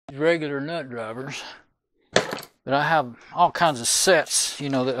regular nut drivers. But I have all kinds of sets, you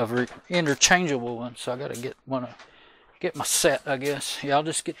know, that are interchangeable ones. So I gotta get my set, I guess. Yeah, I'll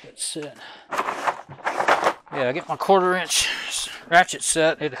just get that set. Yeah, I get my 1/4-inch ratchet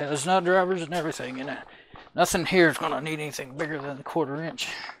set. It has nut drivers and everything in it. Nothing here is gonna need anything bigger than the 1/4-inch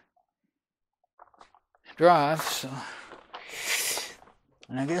drive. So,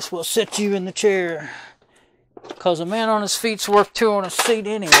 and I guess we'll sit you in the chair, cause a man on his feet's worth 2 on a seat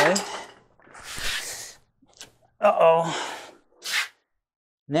anyway. Uh-oh.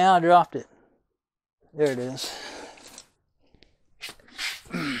 Now I dropped it. There it is.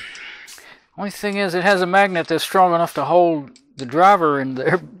 Only thing is, it has a magnet that's strong enough to hold the driver in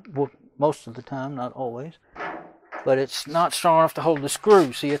there, well, most of the time, not always. But it's not strong enough to hold the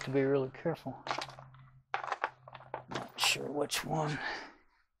screw, so you have to be really careful. Not sure which one.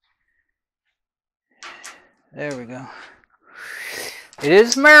 There we go. It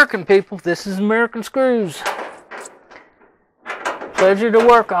is American, people. This is American screws. Pleasure to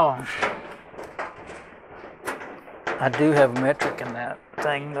work on. I do have metric in that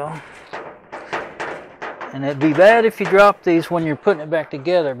thing though. And it'd be bad if you drop these when you're putting it back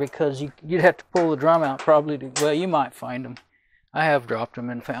together, because you'd have to pull the drum out probably to, well, you might find them. I have dropped them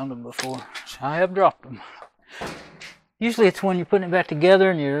and found them before. So I have dropped them. Usually it's when you're putting it back together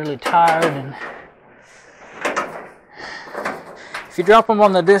and you're really tired, and if you drop them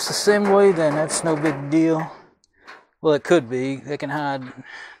on the disassembly, then that's no big deal. Well, it could be. They can hide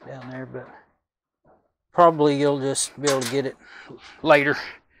down there, but probably you'll just be able to get it later.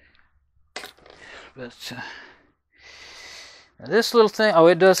 But this little thing, oh,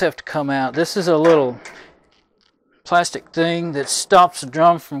 it does have to come out. This is a little plastic thing that stops the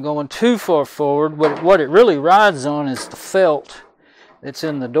drum from going too far forward. What it really rides on is the felt that's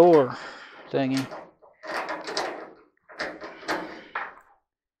in the door thingy.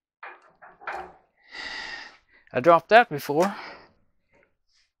 I dropped that before.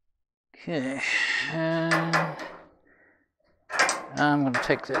 Okay, and I'm going to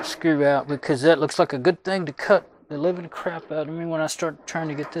take that screw out, because that looks like a good thing to cut the living crap out of me when I start trying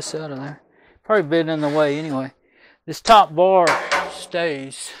to get this out of there. Probably been in the way anyway. This top bar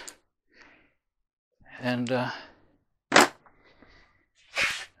stays, and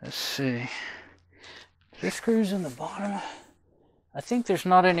let's see. There's screws in the bottom. I think there's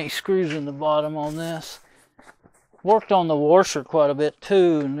not any screws in the bottom on this. Worked on the washer quite a bit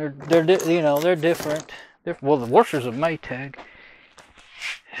too, and they're you know, they're different. Well, the washer's a Maytag.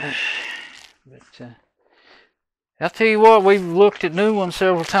 But I'll tell you what, we've looked at new ones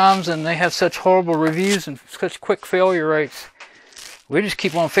several times, and they have such horrible reviews and such quick failure rates. We just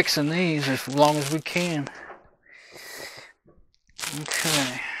keep on fixing these as long as we can.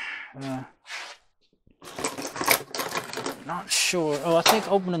 Okay. Not sure. Oh, I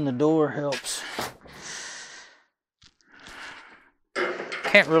think opening the door helps.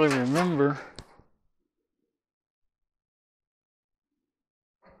 Can't really remember.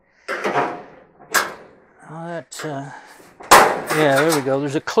 Oh, that, yeah, there we go.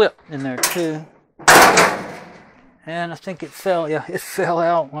 There's a clip in there too. And I think it fell, yeah, it fell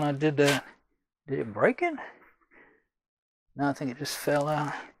out when I did that. Did it break it? No, I think it just fell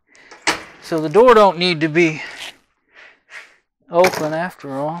out. So the door don't need to be open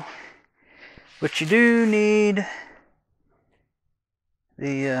after all. But you do need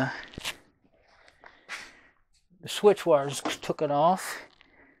the switch wires took it off.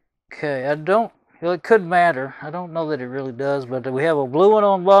 Okay, well, it could matter. I don't know that it really does, but we have a blue one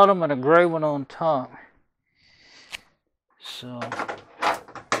on bottom and a gray one on top. So,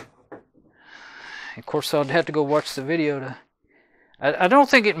 of course, I'd have to go watch the video to... I don't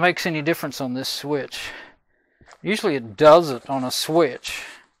think it makes any difference on this switch. Usually it does it on a switch,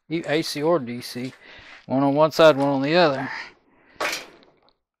 AC or DC. One on one side, one on the other.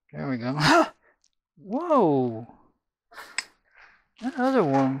 There we go. Whoa! That other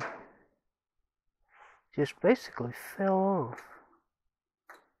one just basically fell off.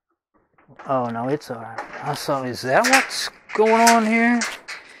 Oh no, it's alright. I saw, is that what's going on here?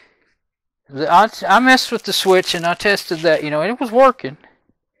 I messed with the switch and I tested that, you know, and it was working.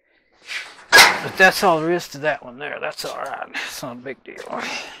 But that's all there is to that one there. That's alright. It's not a big deal.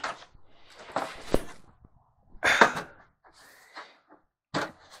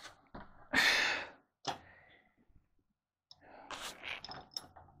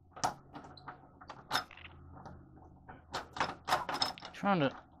 Trying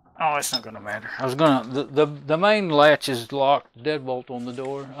to, oh, it's not gonna matter. I was gonna, the main latch is locked, deadbolt on the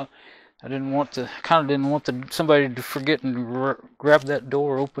door. I didn't want to, kind of didn't want somebody to forget and grab that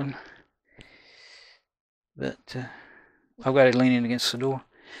door open. But I've got it leaning against the door.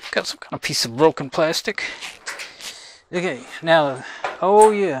 Got some kind of piece of broken plastic. Okay, now,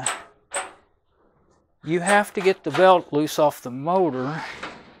 oh yeah. You have to get the belt loose off the motor.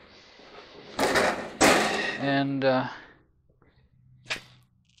 And I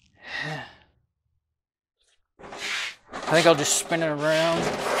think I'll just spin it around.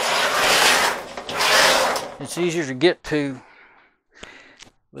 It's easier to get to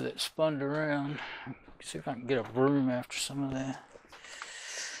with it spun around. See if I can get a broom after some of that.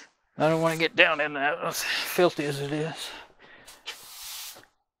 I don't want to get down in that, as filthy as it is.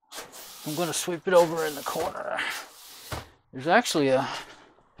 I'm going to sweep it over in the corner. There's actually a,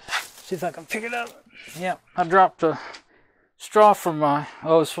 see if I can pick it up. Yeah, I dropped a straw from my,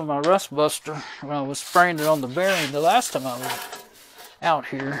 oh, it was from my rust buster when I was spraying it on the bearing the last time I was out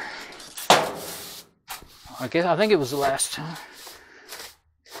here. I think it was the last time.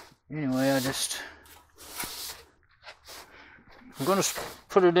 Anyway, I'm going to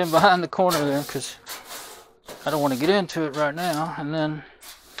put it in behind the corner there because I don't want to get into it right now, and then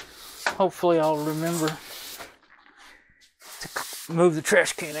hopefully I'll remember to move the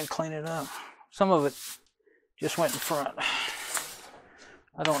trash can and clean it up. Some of it just went in front.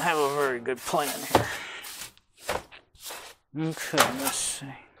 I don't have a very good plan here. Okay, let's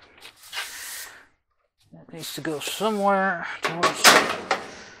see. That needs to go somewhere to where it's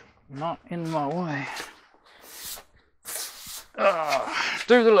not in my way.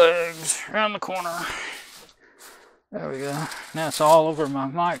 Through the legs, around the corner. There we go. Now it's all over my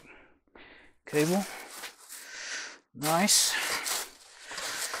mic cable. Nice.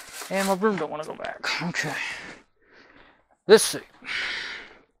 And my broom don't want to go back. Okay. Let's see.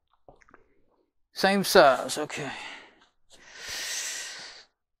 Same size. Okay.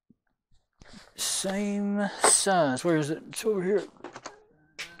 Same size. Where is it? It's over here.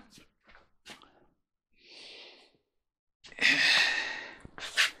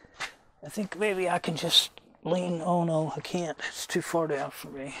 I think maybe I can just lean. Oh no, I can't. It's too far down for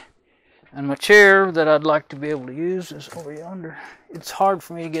me. And my chair that I'd like to be able to use is over yonder. It's hard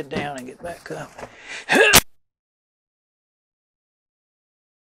for me to get down and get back up.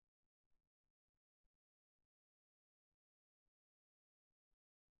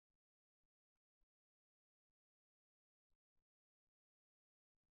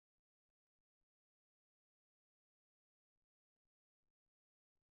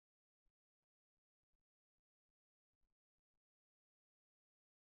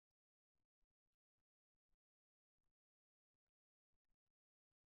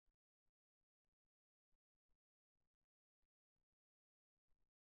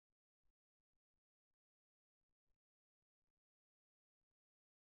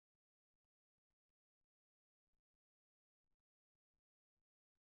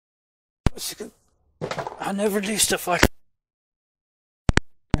 I never do stuff like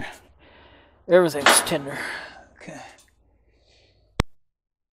that. Everything's tender. Okay.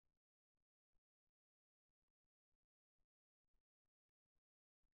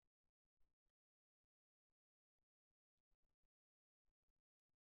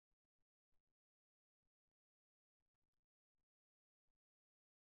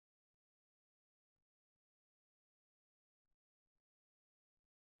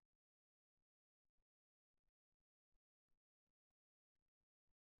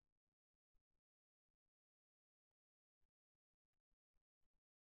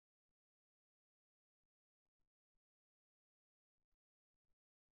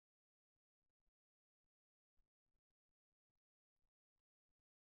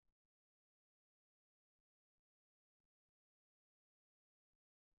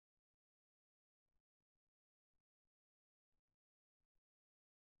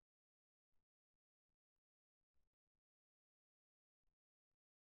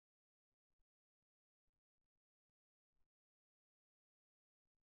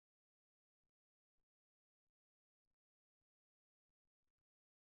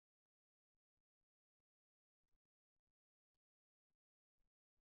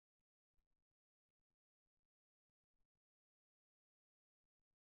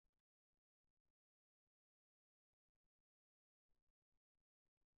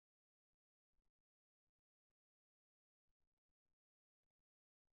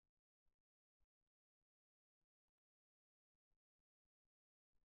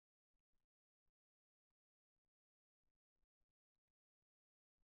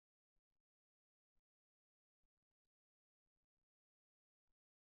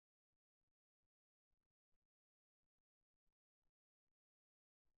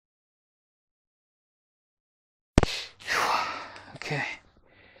 Okay.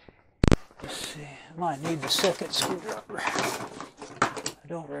 Let's see. I might need the second screwdriver. I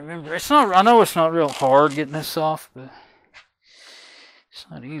don't remember. It's not. I know it's not real hard getting this off, but it's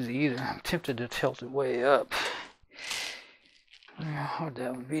not easy either. I'm tempted to tilt it way up. I wonder how hard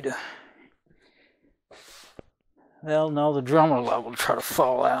that would be to. Well, no, the drum will level try to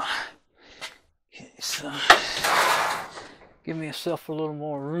fall out. Okay, so give myself a little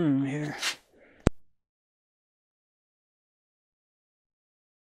more room here.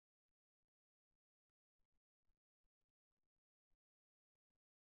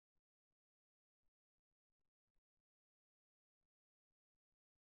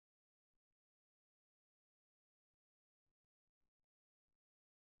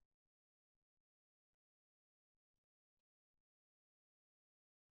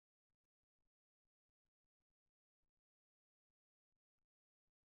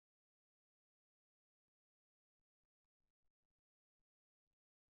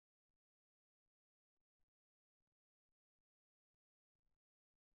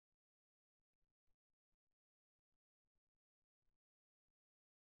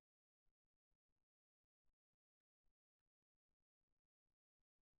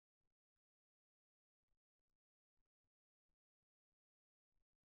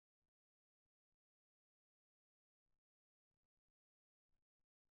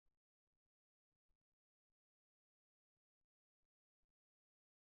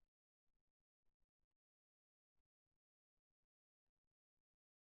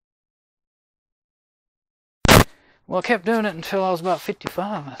 Well, I kept doing it until I was about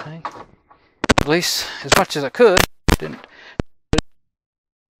 55, I think. At least as much as I could. Didn't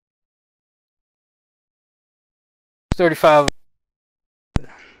 35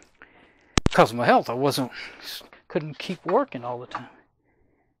 because of my health. I couldn't keep working all the time.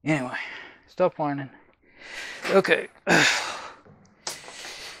 Anyway, stop whining. Okay.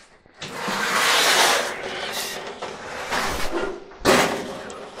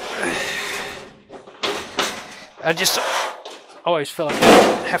 I just always feel like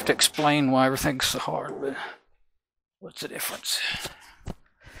I have to explain why everything's so hard, but what's the difference?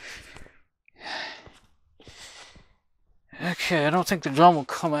 Okay, I don't think the drum will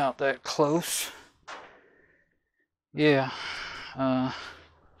come out that close. Yeah.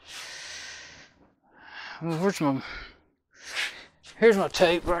 Here's my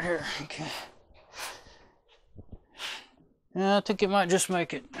tape right here. Okay. Yeah, I think it might just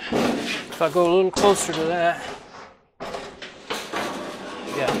make it if I go a little closer to that.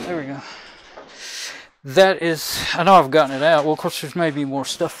 Yeah, there we go. That is, I know I've gotten it out. Well, of course, there's maybe more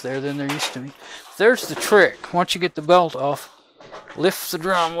stuff there than there used to be. There's the trick. Once you get the belt off, lift the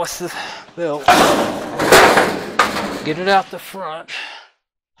drum with the belt. Get it out the front.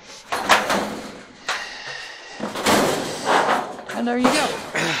 And there you go.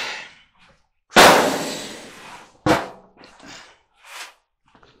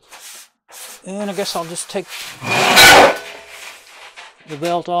 And I guess I'll just take the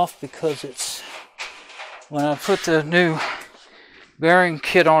belt off because it's, when I put the new bearing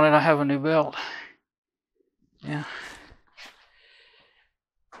kit on it, I have a new belt. Yeah.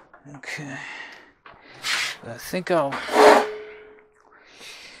 Okay. I think I'll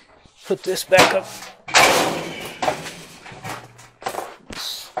put this back up.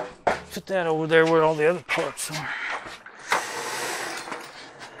 Let's put that over there where all the other parts are.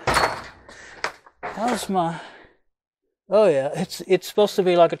 How's my... Oh yeah, it's supposed to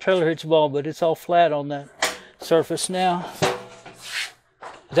be like a trailer hitch ball, but it's all flat on that surface now.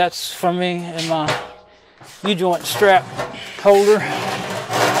 That's for me and my U-joint strap holder.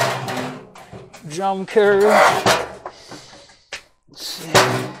 Drum carrier. Let's see.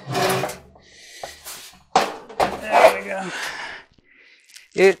 There we go.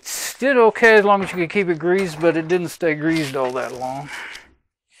 It did okay as long as you could keep it greased, but it didn't stay greased all that long.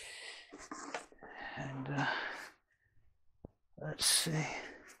 And let's see.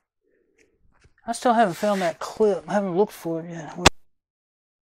 I still haven't found that clip. I haven't looked for it yet.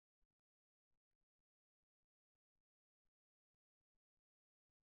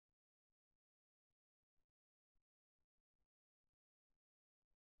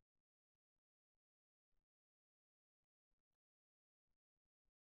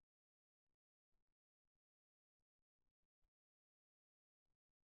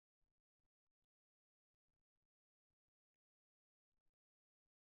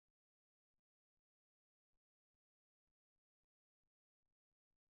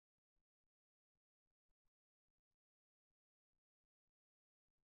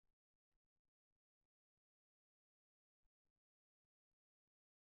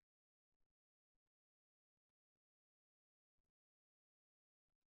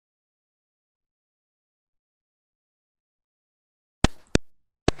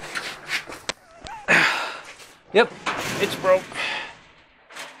 Yep, it's broke.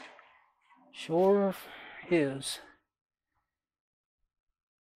 Sure is.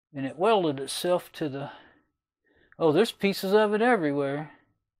 And it welded itself to the... Oh, there's pieces of it everywhere.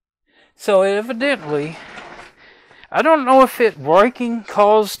 So evidently, I don't know if it breaking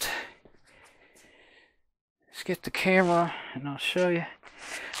caused... Let's get the camera and I'll show you.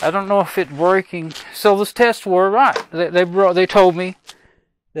 I don't know if it breaking... So those tests were right. They told me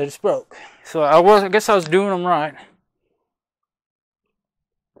that it's broke. So I guess I was doing them right.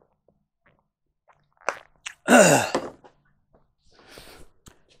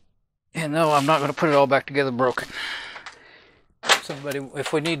 And no, I'm not going to put it all back together broken. Somebody,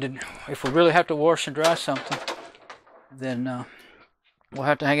 if we really have to wash and dry something, then we'll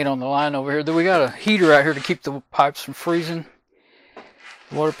have to hang it on the line over here. Then we got a heater right here to keep the pipes from freezing.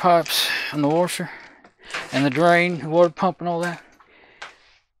 Water pipes and the washer and the drain, the water pump and all that.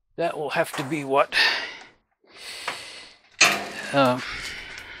 That will have to be what?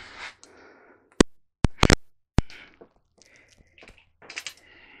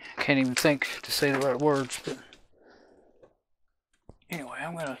 Can't even think to say the right words, but anyway,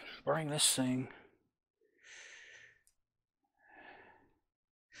 I'm going to bring this thing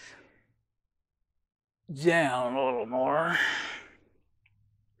down a little more.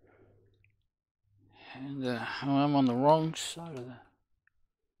 And I'm on the wrong side of that.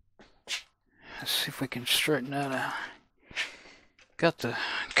 Let's see if we can straighten that out. Got the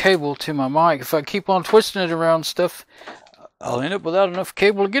cable to my mic. If I keep on twisting it around stuff, I'll end up without enough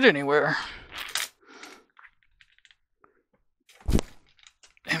cable to get anywhere.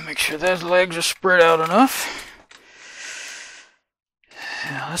 And make sure those legs are spread out enough.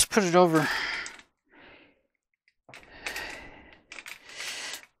 Now let's put it over.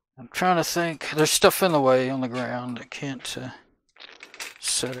 I'm trying to think. There's stuff in the way on the ground. I can't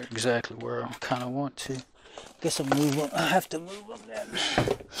set it exactly where I kind of want to. Guess I'll move them. I have to move them then.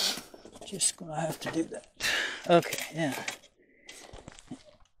 Just gonna have to do that. Okay, yeah.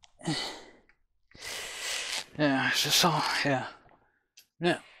 Yeah, it's just all, yeah.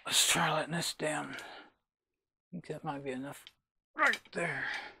 Now, let's try letting this down. I think that might be enough right there.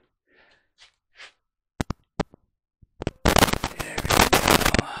 There we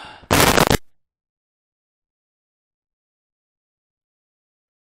go.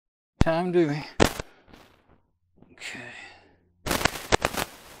 Time doing. Okay.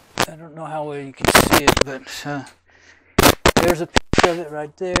 I don't know how well you can see it, but there's a picture of it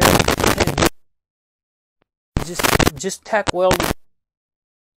right there. Just tack weld.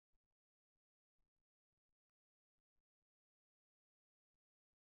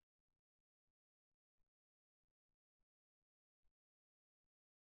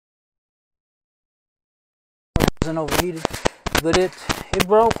 Wasn't overheated, but it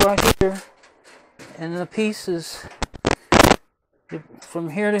broke right here, and the pieces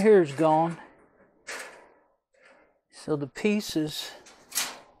from here to here is gone. So the pieces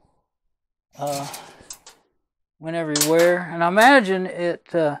went everywhere, and I imagine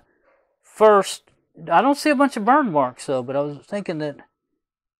it first. I don't see a bunch of burn marks though, but I was thinking that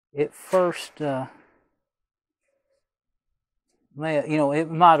it first it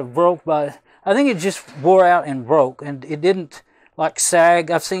might have broke by. I think it just wore out and broke, and it didn't like sag.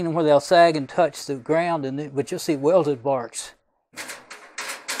 I've seen them where they'll sag and touch the ground, but you'll see welded marks.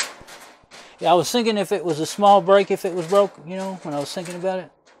 Yeah, I was thinking if it was a small break, if it was broke, when I was thinking about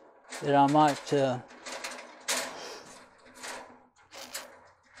it, that I might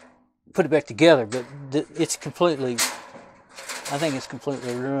put it back together, but it's completely, I think it's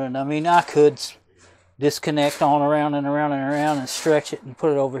completely ruined. I mean, I could disconnect on around and around and around and stretch it and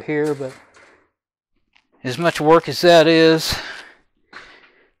put it over here, but as much work as that is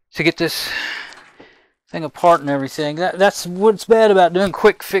to get this thing apart and everything, that's what's bad about doing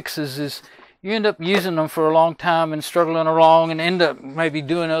quick fixes is you end up using them for a long time and struggling along and end up maybe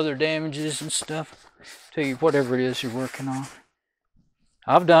doing other damages and stuff to you, whatever it is you're working on.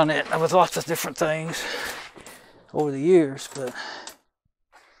 I've done it with lots of different things over the years, but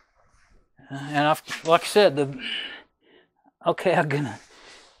and I've, like I said, okay, I'm gonna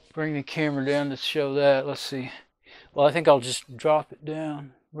bring the camera down to show that. Let's see. Well, I think I'll just drop it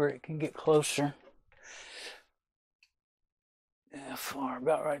down where it can get closer. Yeah, far,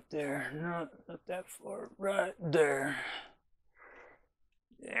 about right there. Not that far, right there.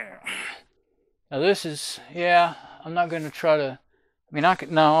 There. Now this is, yeah, I'm not going to try to, I mean,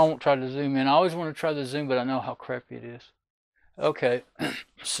 no, I won't try to zoom in. I always want to try to zoom, but I know how crappy it is. Okay,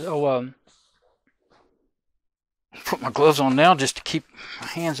 so, put my gloves on now just to keep my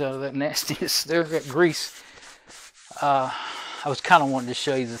hands out of that nastiness. There, got grease. I was kind of wanting to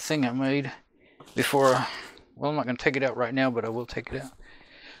show you the thing I made before I well, I'm not going to take it out right now, but I will take it out.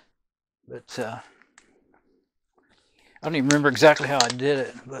 But I don't even remember exactly how I did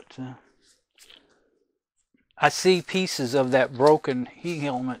it, but I see pieces of that broken heat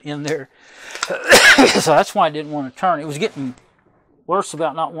element in there. So that's why I didn't want to turn. It was getting worse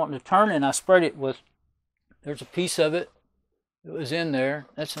about not wanting to turn, and I sprayed it with, there's a piece of it that was in there.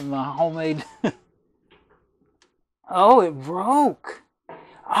 That's in my homemade. Oh, it broke.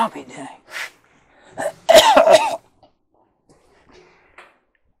 I'll be dang.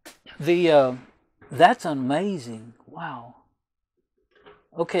 That's amazing. Wow.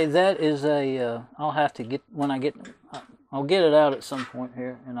 Okay, that is a, I'll have to get, I'll get it out at some point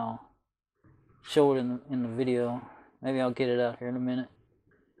here, and I'll show it in the video. Maybe I'll get it out here in a minute.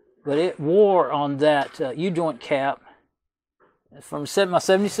 But it wore on that U-joint cap. From my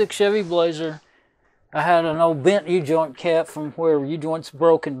 76 Chevy Blazer, I had an old bent U-joint cap from where U-joints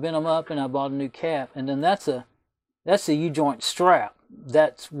broke and bent them up, and I bought a new cap. And then that's a U-joint strap.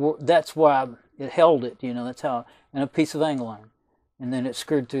 That's why it held it, you know, that's how, and a piece of angle iron. And then it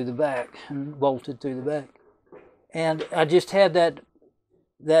screwed through the back and bolted through the back. And I just had that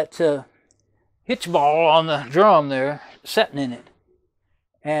hitch ball on the drum there, sitting in it.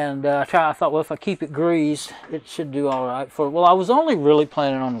 And I thought, well, if I keep it greased, it should do all right. Well, I was only really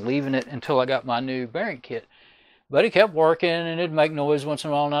planning on leaving it until I got my new bearing kit. But it kept working, and it'd make noise once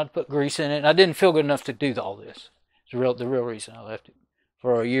in a while, and I'd put grease in it. And I didn't feel good enough to do all this. It's the real reason I left it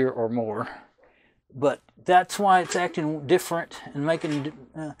for a year or more. But that's why it's acting different and making,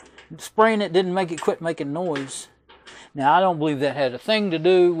 spraying it didn't make it quit making noise. Now, I don't believe that had a thing to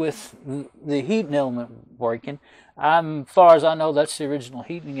do with the heating element breaking. As far as I know, that's the original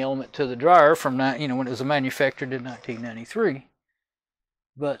heating element to the dryer from, you know, when it was manufactured in 1993.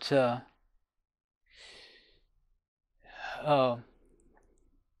 But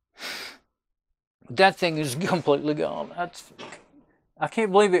that thing is completely gone. I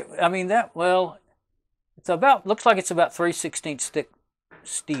can't believe it. I mean, looks like it's about 3/16 thick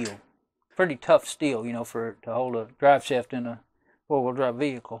steel. Pretty tough steel, you know, to hold a drive shaft in a four-wheel drive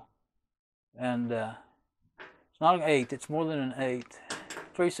vehicle. And it's not an eighth, it's more than an eighth.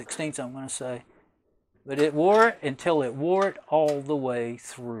 3/16, I'm going to say. But it wore it until it wore it all the way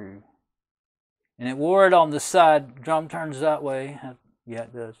through. And it wore it on the side, drum turns that way. Yeah,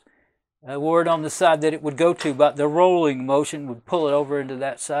 it does. I wore it on the side that it would go to, but the rolling motion would pull it over into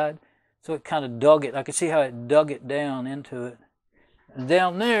that side. So it kind of dug it. I could see how it dug it down into it. And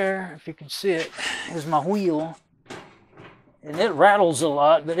down there, if you can see it, is my wheel. And it rattles a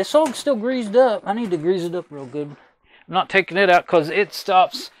lot, but it's all still greased up. I need to grease it up real good. I'm not taking it out because it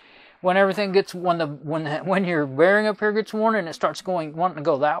stops when everything gets, when your bearing up here gets worn and it starts wanting to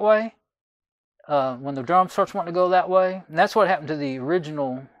go that way. When the drum starts wanting to go that way. And that's what happened to the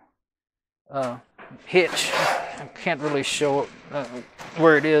original hitch. I can't really show it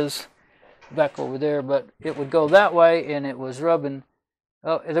where it is back over there, but it would go that way, and it was rubbing.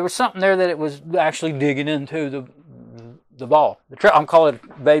 There was something there that it was actually digging into the ball. I'm calling it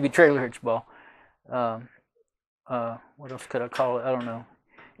a baby trailer hitch ball. What else could I call it? I don't know.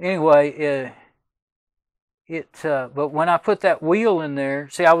 Anyway, but when I put that wheel in there,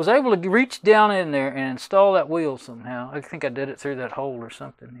 see, I was able to reach down in there and install that wheel somehow. I think I did it through that hole or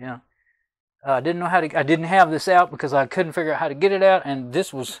something. Yeah. I didn't know how to. I didn't have this out because I couldn't figure out how to get it out, and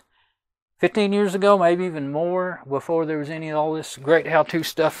this was 15 years ago, maybe even more, before there was any of all this great how-to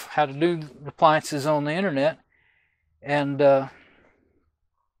stuff, how to do appliances on the internet, and I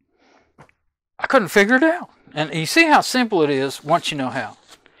couldn't figure it out. And you see how simple it is once you know how.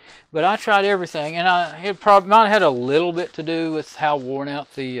 But I tried everything, and it probably might have had a little bit to do with how worn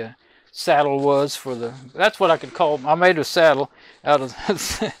out the saddle was for the. That's what I could call. I made a saddle out of,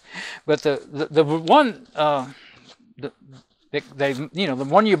 but the one they you know, the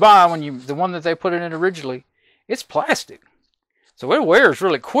one you buy the one that they put it in originally, it's plastic, so it wears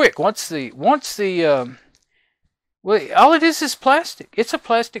really quick. Once the well, all it is plastic. It's a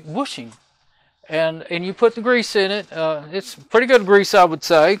plastic bushing. And you put the grease in it. It's pretty good grease, I would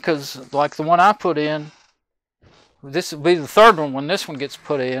say, because like the one I put in, this will be the third one when this one gets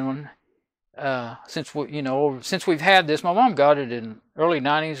put in. Since we've had this, my mom got it in early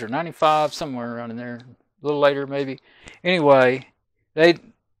 90s or 95, somewhere around in there, a little later maybe. Anyway, the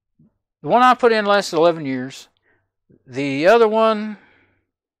one I put in lasted 11 years. The other one,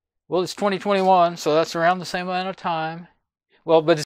 well, it's 2021, so that's around the same amount of time. Well, but